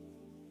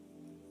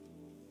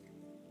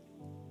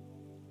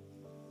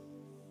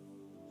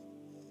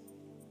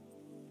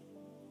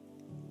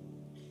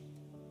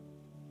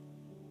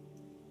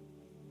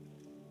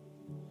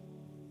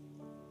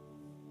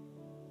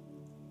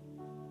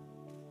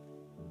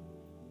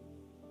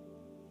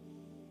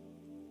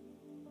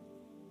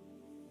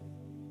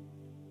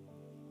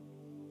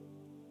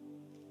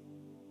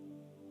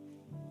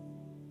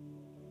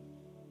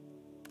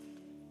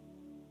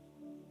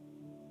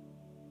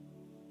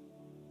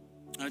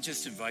 I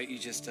just invite you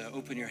just to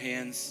open your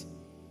hands.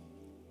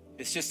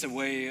 It's just a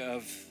way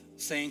of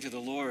saying to the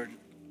Lord,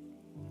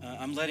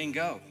 I'm letting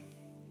go.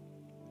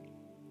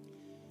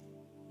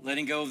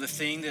 Letting go of the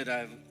thing that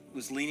I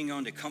was leaning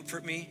on to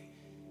comfort me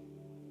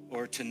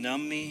or to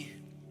numb me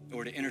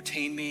or to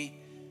entertain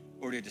me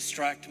or to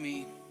distract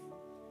me.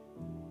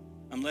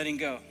 I'm letting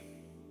go.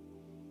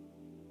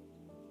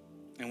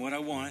 And what I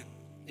want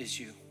is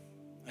you.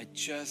 I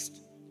just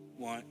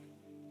want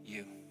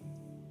you.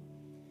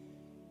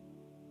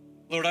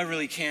 Lord, I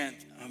really can't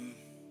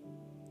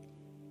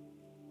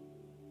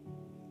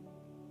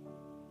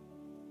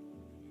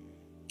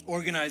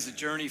organize a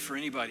journey for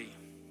anybody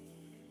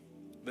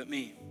but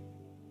me.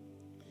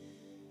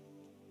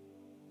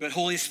 But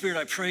Holy Spirit,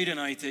 I pray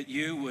tonight that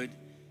you would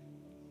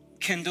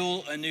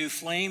kindle a new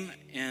flame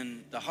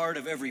in the heart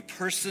of every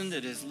person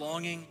that is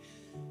longing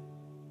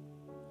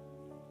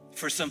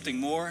for something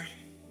more.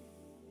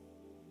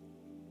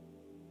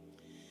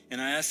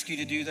 And I ask you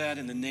to do that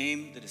in the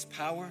name that is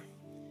power,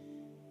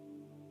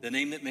 the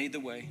name that made the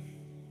way.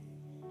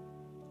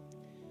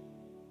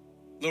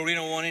 Lord, we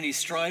don't want any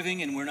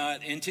striving, and we're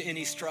not into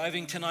any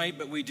striving tonight,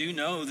 but we do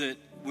know that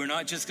we're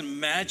not just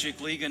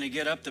magically going to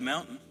get up the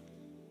mountain.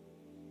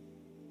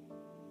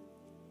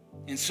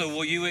 And so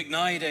will you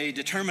ignite a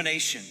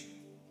determination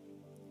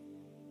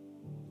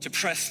to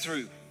press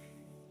through,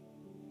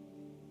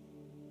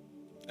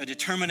 a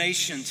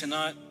determination to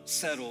not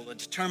settle, a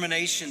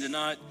determination to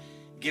not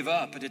give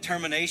up, a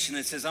determination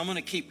that says, I'm going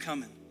to keep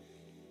coming.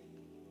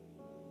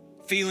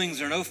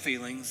 Feelings or no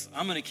feelings,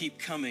 I'm going to keep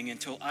coming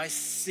until I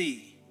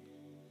see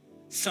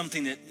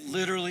something that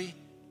literally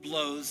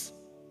blows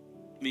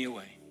me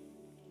away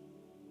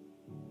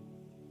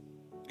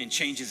and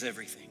changes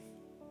everything.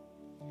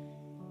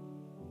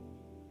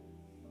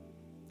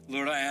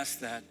 Lord, I ask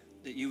that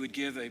you would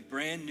give a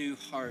brand new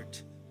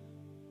heart.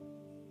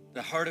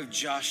 The heart of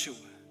Joshua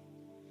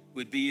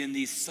would be in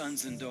these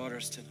sons and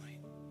daughters tonight.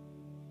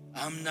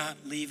 I'm not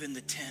leaving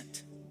the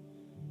tent.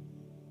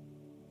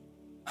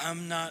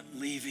 I'm not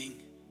leaving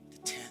the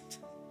tent.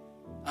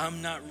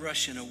 I'm not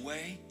rushing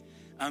away.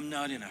 I'm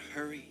not in a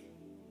hurry.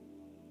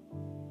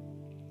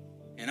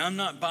 And I'm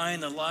not buying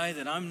the lie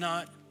that I'm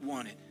not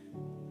wanted.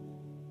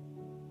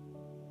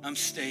 I'm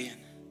staying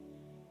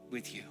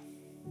with you.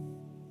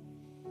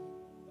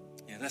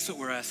 Yeah, that's what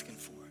we're asking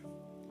for.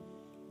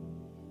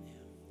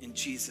 Yeah. In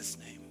Jesus'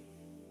 name.